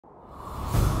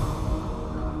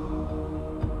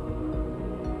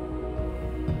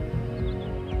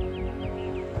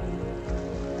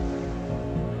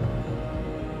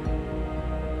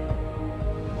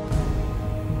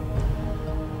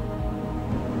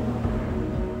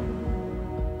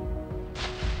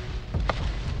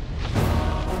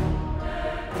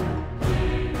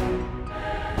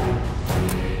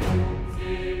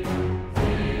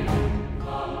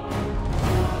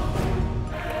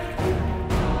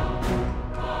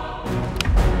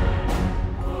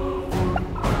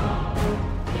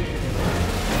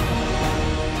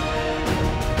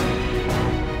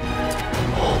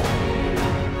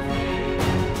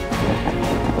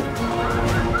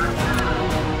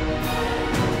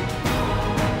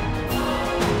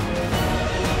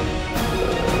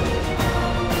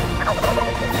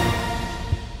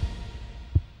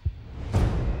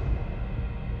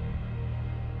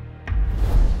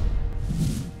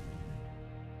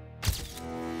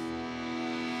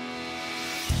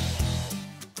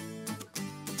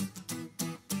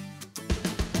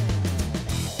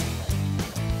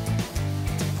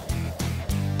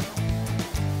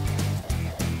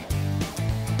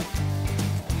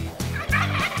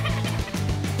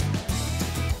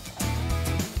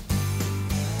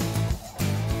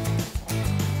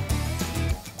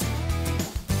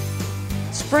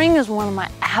Spring is one of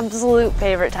my absolute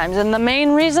favorite times, and the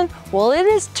main reason, well, it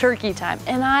is turkey time,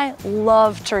 and I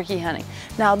love turkey hunting.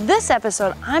 Now this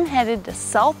episode, I'm headed to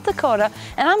South Dakota,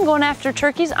 and I'm going after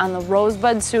turkeys on the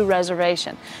Rosebud Sioux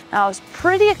Reservation. Now I was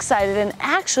pretty excited, and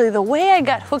actually the way I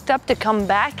got hooked up to come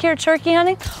back here turkey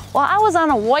hunting, well, I was on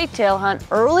a whitetail hunt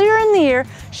earlier in the year,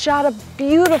 shot a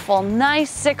beautiful,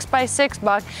 nice 6x6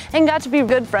 buck, and got to be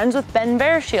good friends with Ben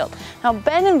Bearshield. Now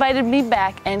Ben invited me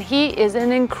back, and he is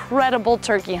an incredible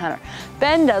turkey hunter.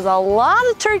 Ben does a lot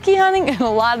of turkey hunting and a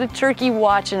lot of turkey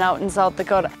watching out in South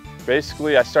Dakota.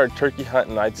 Basically, I started turkey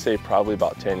hunting, I'd say probably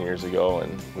about 10 years ago,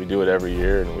 and we do it every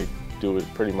year, and we do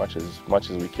it pretty much as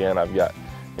we can. I've got,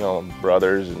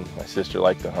 brothers and my sister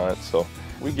like to hunt, so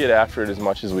we get after it as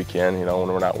much as we can. When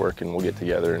we're not working, we'll get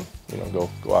together and, go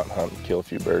out and hunt and kill a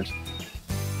few birds.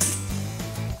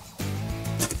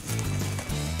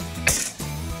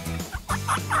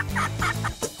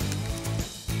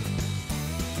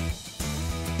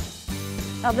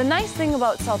 Now the nice thing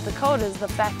about South Dakota is the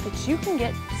fact that you can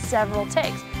get several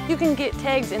tags. You can get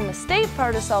tags in the state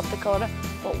part of South Dakota,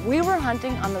 but we were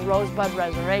hunting on the Rosebud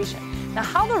Reservation. Now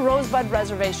how the Rosebud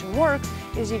Reservation works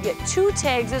is you get 2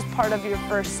 tags as part of your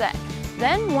first set.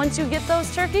 Then once you get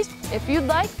those turkeys, if you'd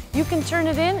like, you can turn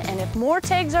it in, and if more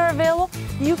tags are available,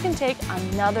 you can take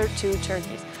another 2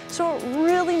 turkeys. So it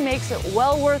really makes it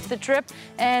well worth the trip,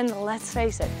 and let's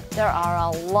face it, there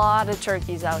are a lot of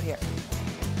turkeys out here.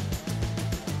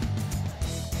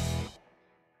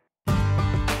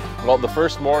 Well, the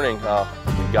first morning,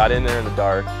 we got in there in the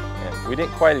dark, and we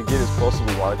didn't quite get as close as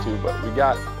we wanted to, but we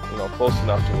got, close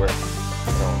enough to where,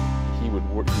 he could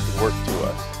work to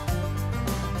us.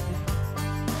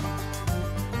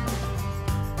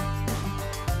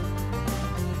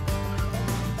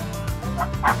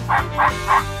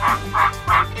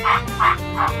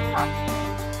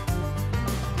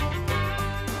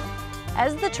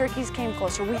 As the turkeys came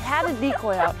closer, we had a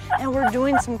decoy out and we're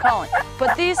doing some calling.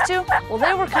 But these two, well,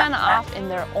 they were kind of off in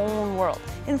their own world.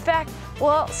 In fact,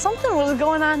 well, something was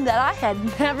going on that I had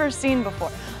never seen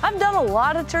before. I've done a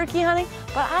lot of turkey hunting,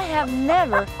 but I have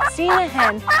never seen a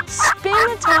hen spin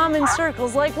a tom in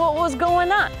circles like what was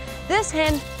going on. This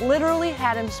hen literally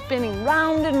had him spinning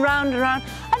round and round and round.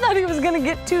 I thought he was gonna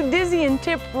get too dizzy and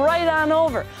tip right on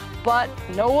over. But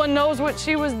no one knows what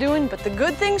she was doing, but the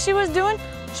good thing she was doing,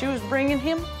 she was bringing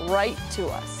him right to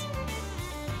us.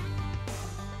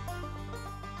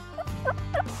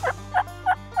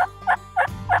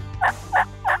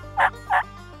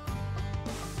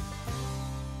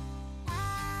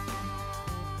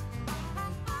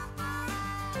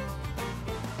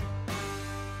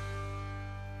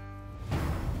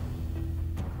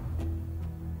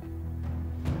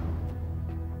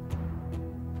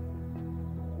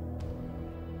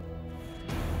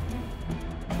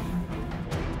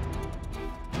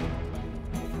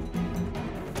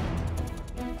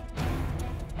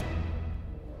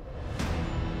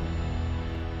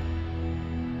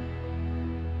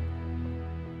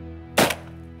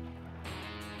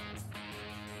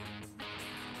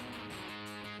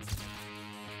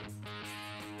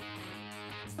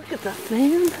 Look at the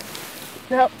fan.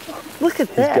 Now, look at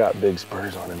that. He's got big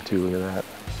spurs on him too, look at that.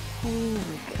 Holy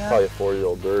cow. Probably a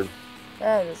 4-year-old bird.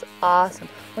 That is awesome.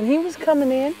 When he was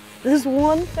coming in, this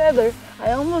one feather,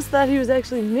 I almost thought he was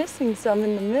actually missing some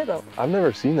in the middle. I've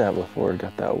never seen that before.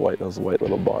 Got that those white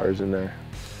little bars in there.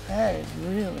 That is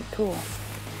really cool.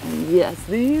 And yes,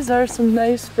 these are some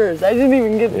nice spurs. I didn't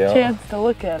even get the chance to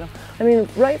look at them. I mean,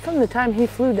 right from the time he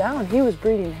flew down, he was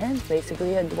breeding hens basically.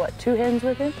 He had, what, 2 hens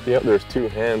with him? Yep, there's 2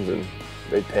 hens, and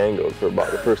they tangoed for about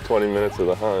the first 20 minutes of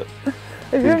the hunt.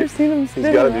 Have you ever seen him spin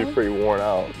He's got to around? be pretty worn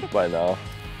out by now.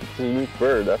 It's a unique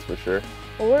bird, that's for sure.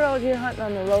 Well, we're out here hunting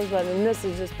on the Rosebud, and this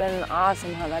has just been an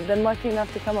awesome hunt. I've been lucky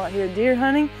enough to come out here deer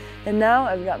hunting, and now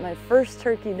I've got my first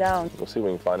turkey down. We'll see if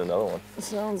we can find another one.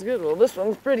 Sounds good. Well, this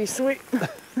one's pretty sweet.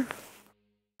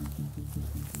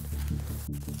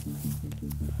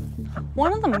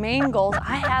 One of the main goals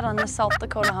I had on this South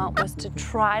Dakota hunt was to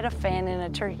try to fan in a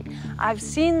turkey. I've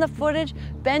seen the footage,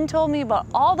 Ben told me about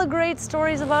all the great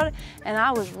stories about it, and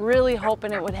I was really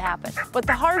hoping it would happen. But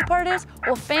the hard part is,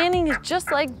 well, fanning is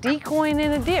just like decoying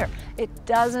in a deer. It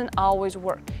doesn't always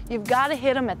work. You've got to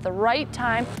hit them at the right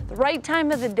time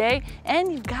of the day, and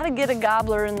you've got to get a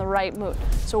gobbler in the right mood.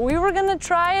 So we were gonna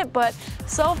try it, but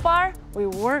so far, we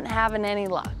weren't having any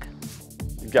luck.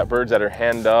 You've got birds that are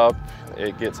henned up,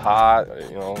 it gets hot,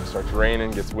 it starts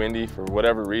raining, gets windy, for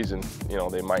whatever reason,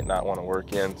 they might not want to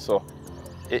work in. So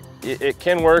it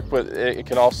can work, but it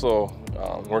can also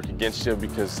work against you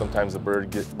because sometimes the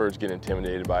birds get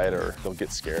intimidated by it or they'll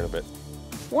get scared of it.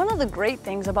 One of the great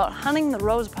things about hunting the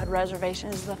Rosebud Reservation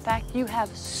is the fact you have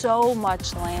so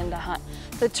much land to hunt.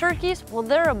 The turkeys, well,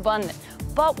 they're abundant,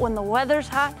 but when the weather's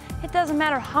hot, it doesn't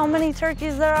matter how many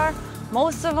turkeys there are,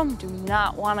 most of them do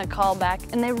not want to call back,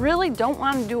 and they really don't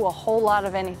want to do a whole lot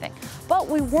of anything. But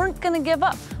we weren't going to give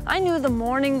up. I knew the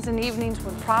mornings and evenings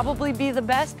would probably be the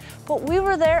best, but we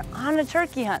were there on a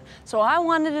turkey hunt, so I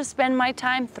wanted to spend my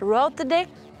time throughout the day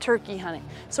turkey hunting.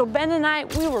 So Ben and I,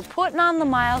 we were putting on the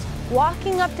miles,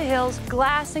 walking up to hills,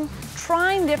 glassing,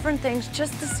 trying different things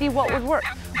just to see what would work.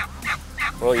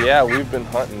 Well, yeah, we've been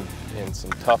hunting in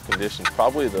some tough conditions,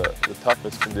 probably the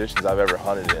toughest conditions I've ever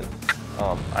hunted in.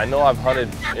 I know I've hunted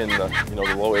in the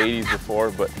the low 80s before,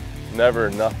 but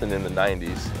never nothing in the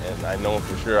 90s. And I know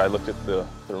for sure I looked at the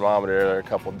thermometer there a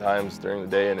couple of times during the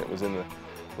day and it was in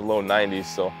the low 90s.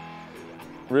 So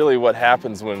really what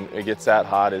happens when it gets that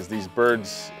hot is these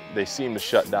birds, they seem to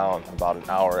shut down about an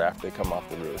hour after they come off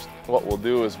the roost. What we'll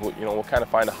do is we'll kind of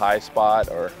find a high spot,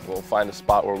 or we'll find a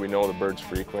spot where we know the birds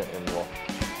frequent, and we'll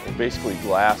basically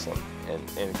glass them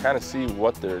and kind of see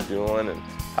what they're doing and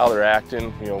how they're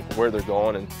acting, where they're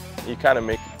going, and you kind of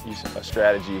make a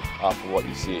strategy off of what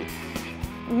you see.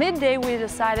 Midday we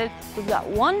decided we've got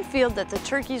one field that the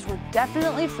turkeys were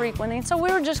definitely frequenting, so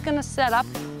we were just going to set up,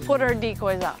 put our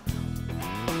decoys out.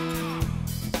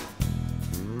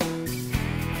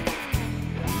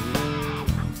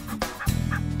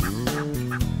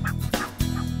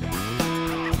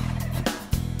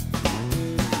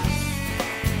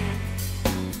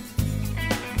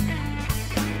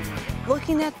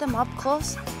 Looking at them up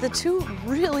close, the two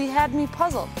really had me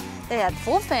puzzled. They had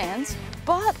full fans,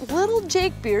 but little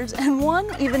Jake beards, and one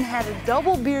even had a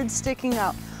double beard sticking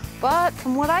out. But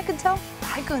from what I could tell,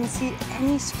 I couldn't see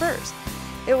any spurs.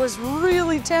 It was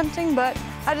really tempting, but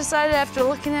I decided after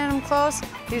looking at them close,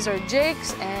 these are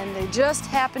Jakes, and they just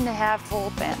happen to have full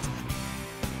fans.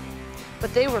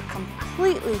 But they were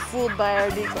completely fooled by our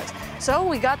decoys. So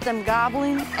we got them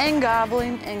gobbling and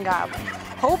gobbling and gobbling,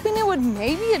 hoping it would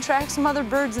maybe attract some other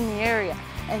birds in the area.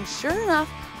 And sure enough,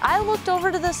 I looked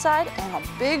over to the side and a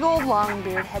big old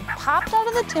longbeard had popped out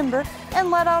of the timber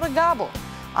and let out a gobble.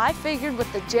 I figured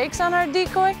with the Jakes on our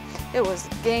decoy, it was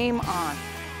game on.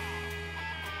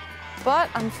 But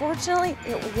unfortunately,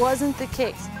 it wasn't the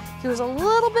case. He was a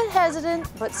little bit hesitant,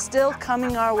 but still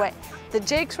coming our way. The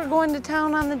Jakes were going to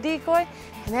town on the decoy,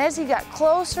 and as he got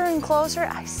closer and closer,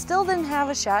 I still didn't have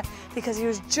a shot because he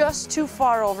was just too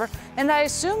far over, and I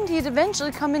assumed he'd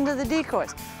eventually come into the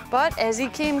decoys. But as he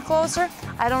came closer,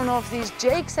 I don't know if these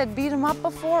Jakes had beat him up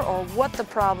before or what the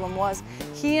problem was.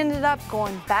 He ended up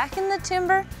going back in the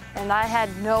timber, and I had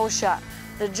no shot.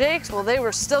 The Jakes, well, they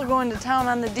were still going to town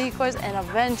on the decoys and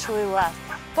eventually left.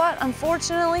 But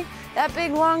unfortunately, that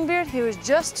big longbeard, he was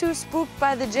just too spooked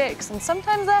by the Jakes, and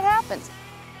sometimes that happens.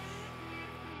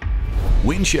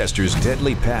 Winchester's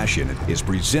Deadly Passion is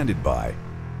presented by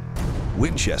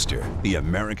Winchester, the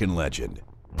American legend.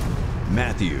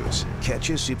 Matthews, catch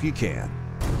us if you can.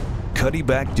 Cuddy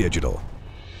Back Digital.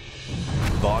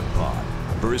 Bog Pod,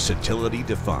 versatility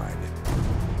defined.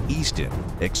 Easton,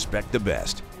 expect the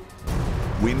best.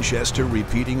 Winchester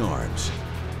Repeating Arms.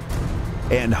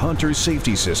 And Hunter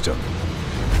Safety System.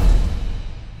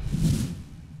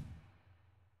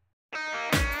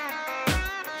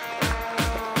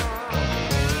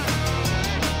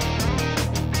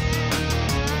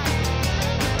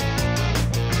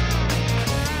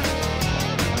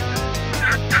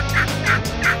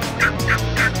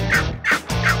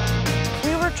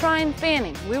 Trying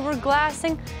fanning, we were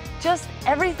glassing, just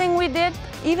everything we did,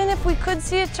 even if we could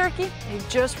see a turkey, they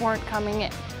just weren't coming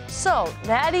in. So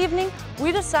that evening,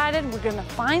 we decided we're gonna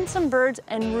find some birds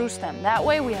and roost them. That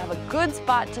way we have a good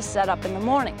spot to set up in the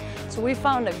morning. So we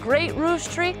found a great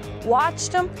roost tree,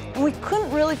 watched them, and we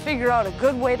couldn't really figure out a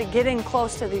good way to get in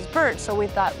close to these birds. So we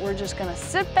thought we're just gonna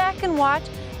sit back and watch,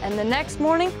 and the next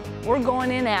morning, we're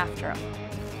going in after them.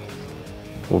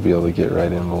 We'll be able to get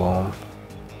right in below them.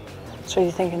 So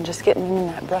you're thinking just getting in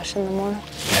that brush in the morning?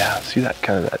 Yeah, see that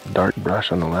kind of that dark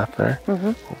brush on the left there?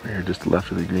 Over here, just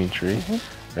left of the green tree,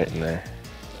 right in there.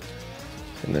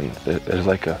 And then there's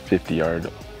like a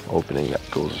 50-yard opening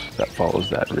that follows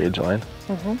that ridge line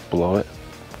below it.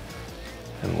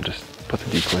 And we'll just put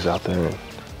the decoys out there and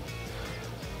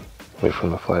wait for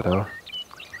them to fly down.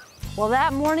 Well,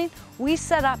 that morning, we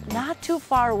set up not too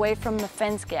far away from the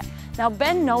fence gap. Now,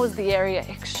 Ben knows the area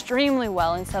extremely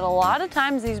well and said a lot of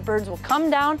times these birds will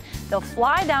come down, they'll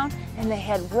fly down, and they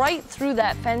head right through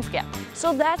that fence gap.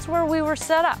 So that's where we were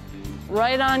set up.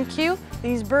 Right on cue,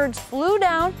 these birds flew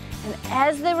down, and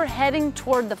as they were heading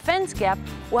toward the fence gap,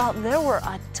 well, there were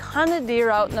a ton of deer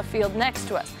out in the field next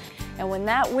to us. And when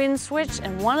that wind switched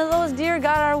and one of those deer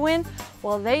got our wind,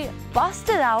 well, they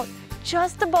busted out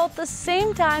just about the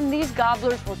same time these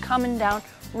gobblers were coming down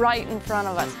right in front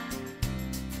of us.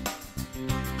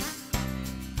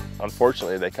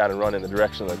 Unfortunately, they kind of run in the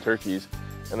direction of the turkeys,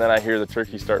 and then I hear the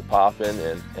turkeys start popping,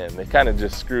 and they kind of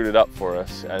just screwed it up for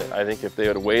us. I think if they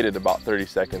would have waited about 30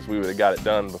 seconds, we would have got it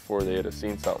done before they would have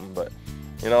seen something. But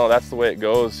you know, that's the way it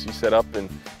goes. You set up in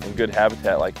good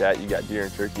habitat like that, you got deer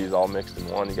and turkeys all mixed in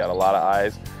one. You got a lot of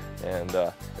eyes, and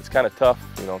it's kind of tough,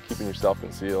 you know, keeping yourself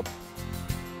concealed.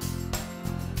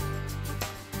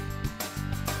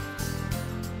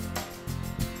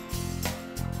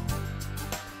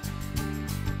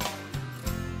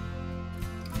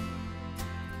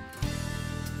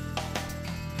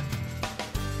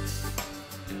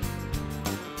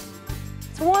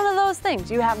 One of those things,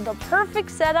 you have the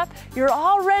perfect setup, you're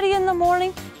all ready in the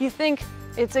morning, you think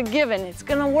it's a given, it's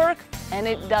gonna work, and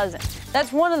it doesn't.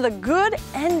 That's one of the good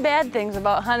and bad things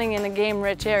about hunting in a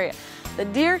game-rich area. The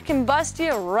deer can bust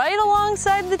you right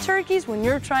alongside the turkeys when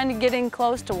you're trying to get in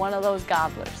close to one of those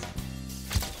gobblers.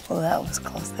 Well, that was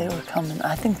close. They were coming.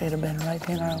 I think they'd have been right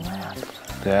in our lap.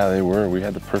 Yeah, they were. We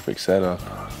had the perfect setup,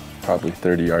 probably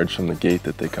 30 yards from the gate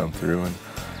that they come through,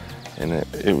 and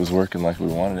it was working like we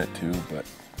wanted it to, but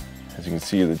as you can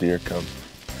see, the deer come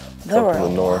there were from the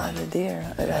north. Lot of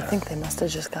deer. Yeah. I think they must have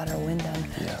just got our wind down.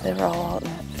 Yeah. They were all out in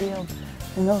that field.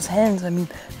 And those hens, I mean,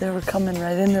 they were coming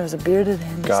right in. There was a bearded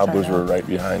hen. Gobblers were right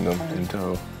behind them in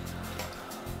tow.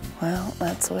 Well,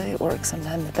 that's the way it works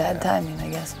sometimes. Bad timing, I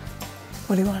guess.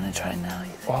 What do you want to try now, you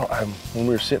think? Well, when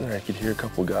we were sitting there, I could hear a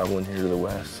couple gobbling here to the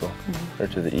west, so or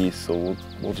to the east, so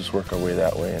we'll just work our way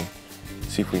that way and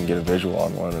see if we can get a visual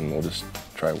on one, and we'll just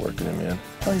try working him in.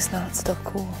 At least now it's still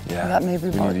cool. Yeah. We got maybe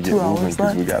we about need to 2 get hours moving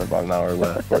left. We got about an hour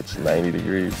left, where it's 90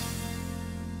 degrees.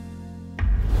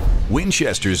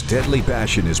 Winchester's Deadly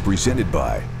Passion is presented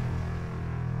by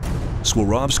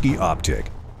Swarovski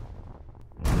Optic,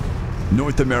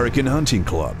 North American Hunting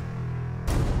Club,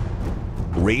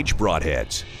 Rage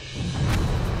Broadheads,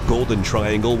 Golden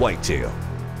Triangle Whitetail,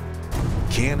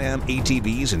 Can-Am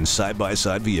ATVs and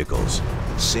side-by-side vehicles,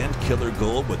 Scent Killer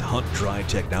Gold with Hunt Dry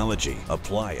technology.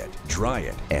 Apply it, dry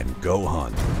it, and go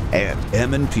hunt. And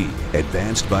M&P,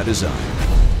 Advanced by Design.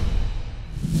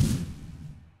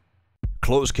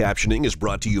 Closed captioning is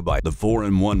brought to you by the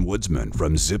 4-in-1 Woodsman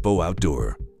from Zippo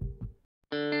Outdoor.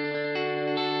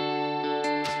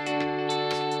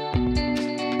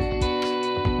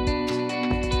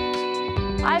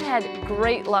 I've had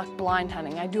great luck blind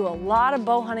hunting. I do a lot of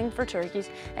bow hunting for turkeys,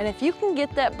 and if you can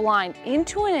get that blind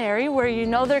into an area where you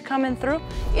know they're coming through,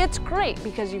 it's great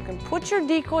because you can put your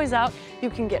decoys out, you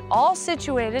can get all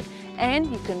situated,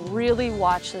 and you can really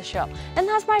watch the show. And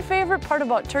that's my favorite part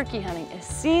about turkey hunting, is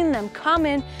seeing them come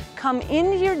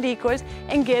into your decoys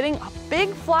and getting a big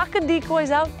flock of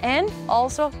decoys out, and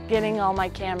also getting all my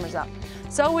cameras out.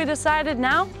 So we decided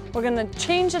now we're gonna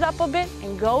change it up a bit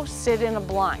and go sit in a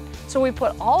blind. So we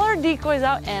put all our decoys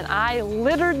out, and I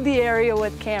littered the area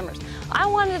with cameras. I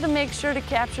wanted to make sure to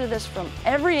capture this from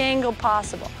every angle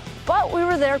possible. But we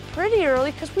were there pretty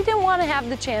early because we didn't want to have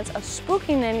the chance of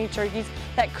spooking any turkeys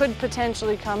that could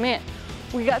potentially come in.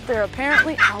 We got there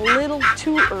apparently a little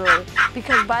too early,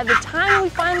 because by the time we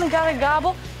finally got a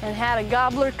gobble and had a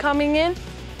gobbler coming in,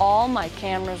 all my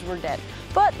cameras were dead.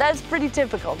 But that's pretty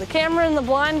typical. The camera in the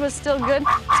blind was still good,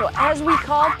 so as we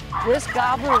called, this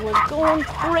gobbler was going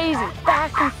crazy,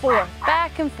 back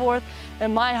and forth,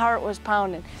 and my heart was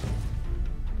pounding.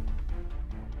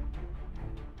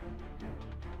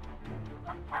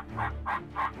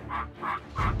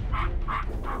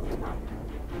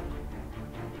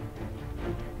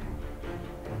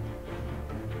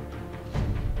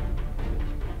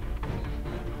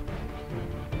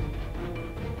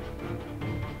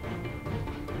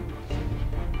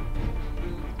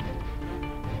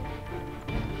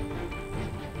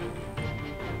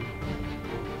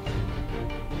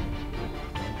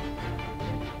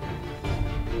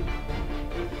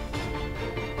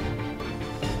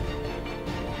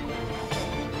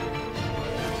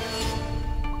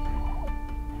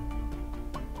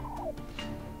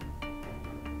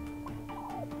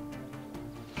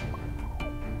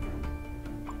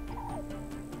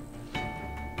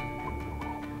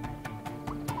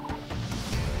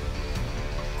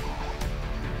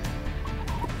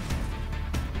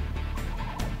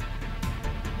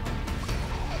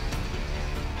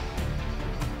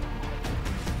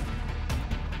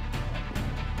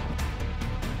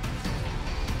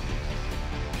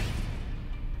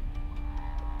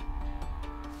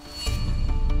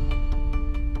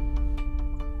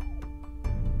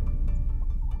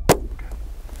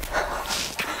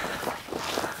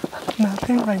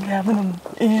 nothing like having them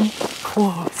in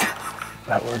close.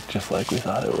 That worked just like we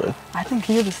thought it would. I think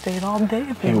he would have stayed all day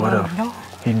if He would let him have.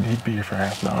 go. He'd be here for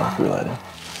half an hour if we let him.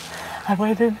 I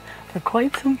waited for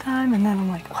quite some time, and then I'm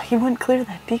like, oh, he wouldn't clear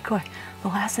that decoy. The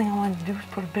last thing I wanted to do was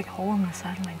put a big hole in the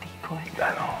side of my decoy.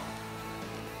 I know.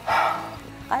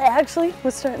 I actually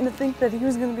was starting to think that he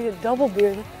was going to be a double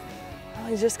bearded. Oh,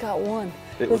 he just got one.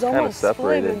 It was kind of almost split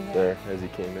separated in there as he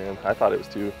came in. I thought it was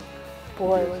two.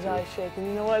 Boy, was I shaking.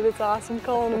 You know what? It's awesome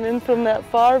calling him in from that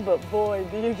far, but boy,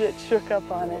 do you get shook up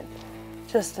on it.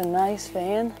 Just a nice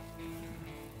fan.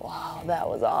 Wow, that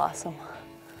was awesome.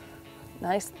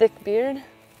 Nice thick beard.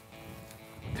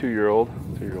 Two-year-old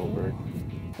bird.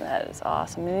 That is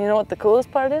awesome. And you know what the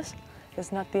coolest part is?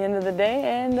 It's not the end of the day,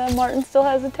 and Martin still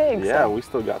has a tag. Yeah, so. we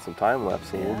still got some time left,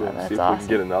 so we'll go that's see if awesome. we can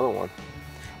get another one.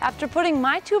 After putting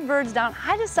my two birds down,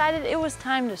 I decided it was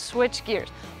time to switch gears.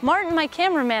 Martin, my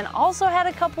cameraman, also had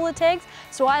a couple of tags,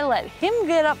 so I let him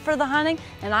get up for the hunting,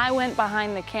 and I went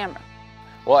behind the camera.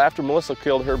 Well, after Melissa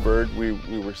killed her bird, we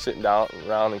were sitting down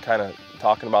around and kind of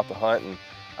talking about the hunt, and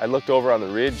I looked over on the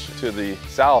ridge to the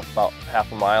south about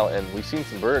half a mile, and we seen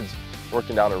some birds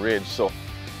working down a ridge. So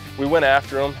we went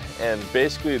after them, and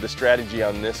basically the strategy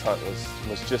on this hunt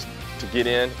was just to get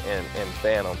in and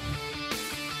fan them.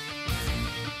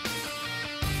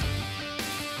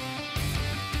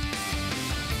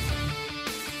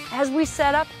 As we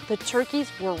set up, the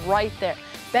turkeys were right there.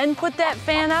 Ben put that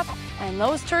fan up, and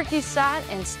those turkeys saw it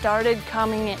and started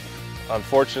coming in.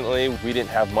 Unfortunately, we didn't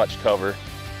have much cover.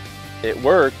 It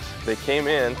worked, they came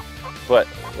in, but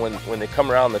when they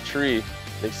come around the tree,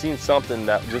 they seen something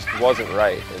that just wasn't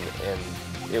right, and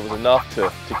it was enough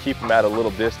to keep them at a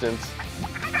little distance.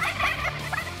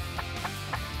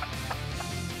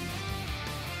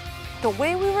 The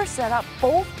way we were set up,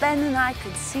 both Ben and I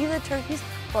could see the turkeys,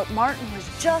 but Martin was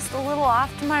just a little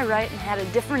off to my right and had a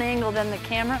different angle than the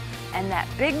camera, and that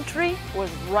big tree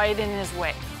was right in his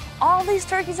way. All these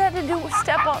turkeys had to do was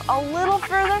step out a little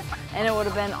further, and it would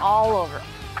have been all over,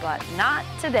 but not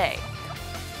today.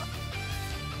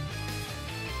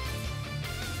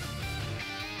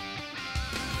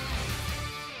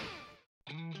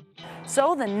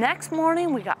 So the next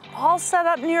morning, we got all set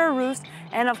up near a roost,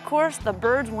 and of course the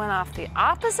birds went off the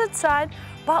opposite side,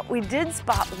 but we did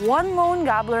spot one lone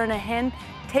gobbler and a hen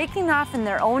taking off in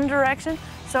their own direction,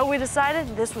 so we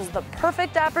decided this was the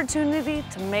perfect opportunity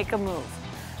to make a move.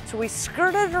 So we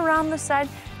skirted around the side,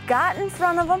 got in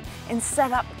front of them, and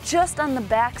set up just on the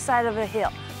back side of a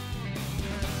hill.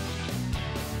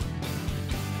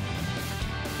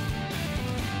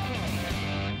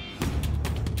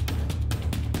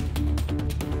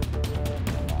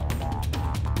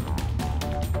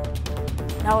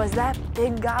 Now as that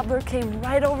big gobbler came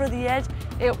right over the edge,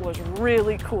 it was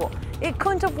really cool. It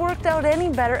couldn't have worked out any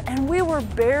better, and we were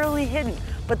barely hidden.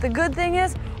 But the good thing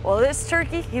is, well, this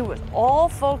turkey, he was all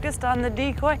focused on the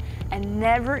decoy and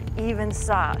never even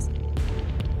saw us.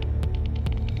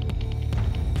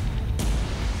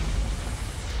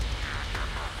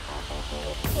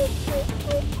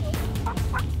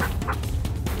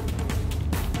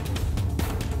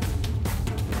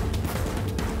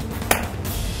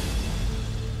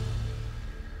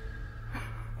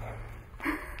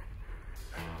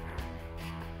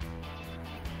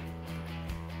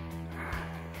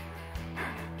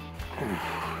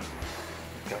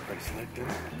 Got pretty slick,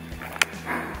 didn't it?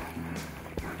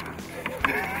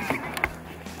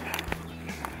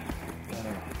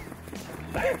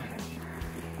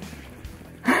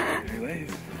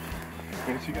 Anyways,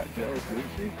 she got jealous, didn't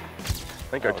she? I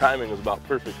think our timing was about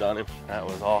perfect on him. That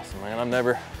was awesome, man. I've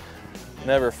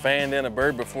never fanned in a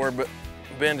bird before, but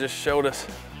Ben just showed us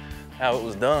how it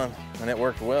was done, and it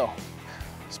worked well.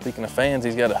 Speaking of fans,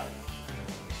 he's got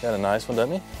a nice one,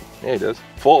 doesn't he? Yeah, he does.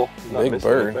 Full. Not Big missing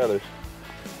bird. any feathers.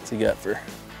 What's he got for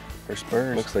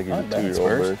spurs? Looks like he's Not a bad 2-year-old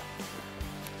spurs. bird.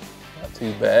 Not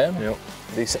too bad. Yep.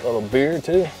 Decent little beard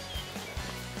too.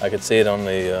 I could see it on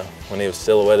the when he was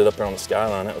silhouetted up there on the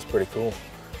skyline. That was pretty cool.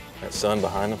 That sun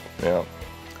behind him. Yeah.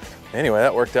 Anyway,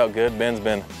 that worked out good. Ben's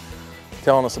been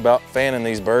telling us about fanning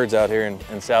these birds out here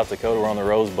in South Dakota. We're on the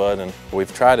Rosebud, and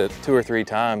we've tried it 2 or 3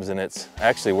 times, and it's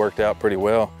actually worked out pretty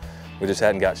well. We just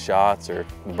hadn't got shots, or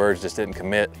the birds just didn't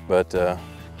commit, but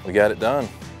we got it done.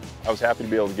 I was happy to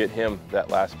be able to get him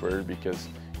that last bird because,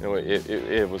 you know,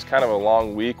 it was kind of a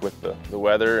long week with the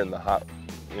weather and the hot,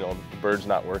 you know, the birds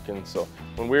not working. So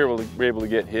when we were able to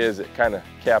get his, it kind of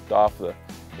capped off the,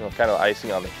 you know, kind of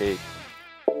icing on the cake.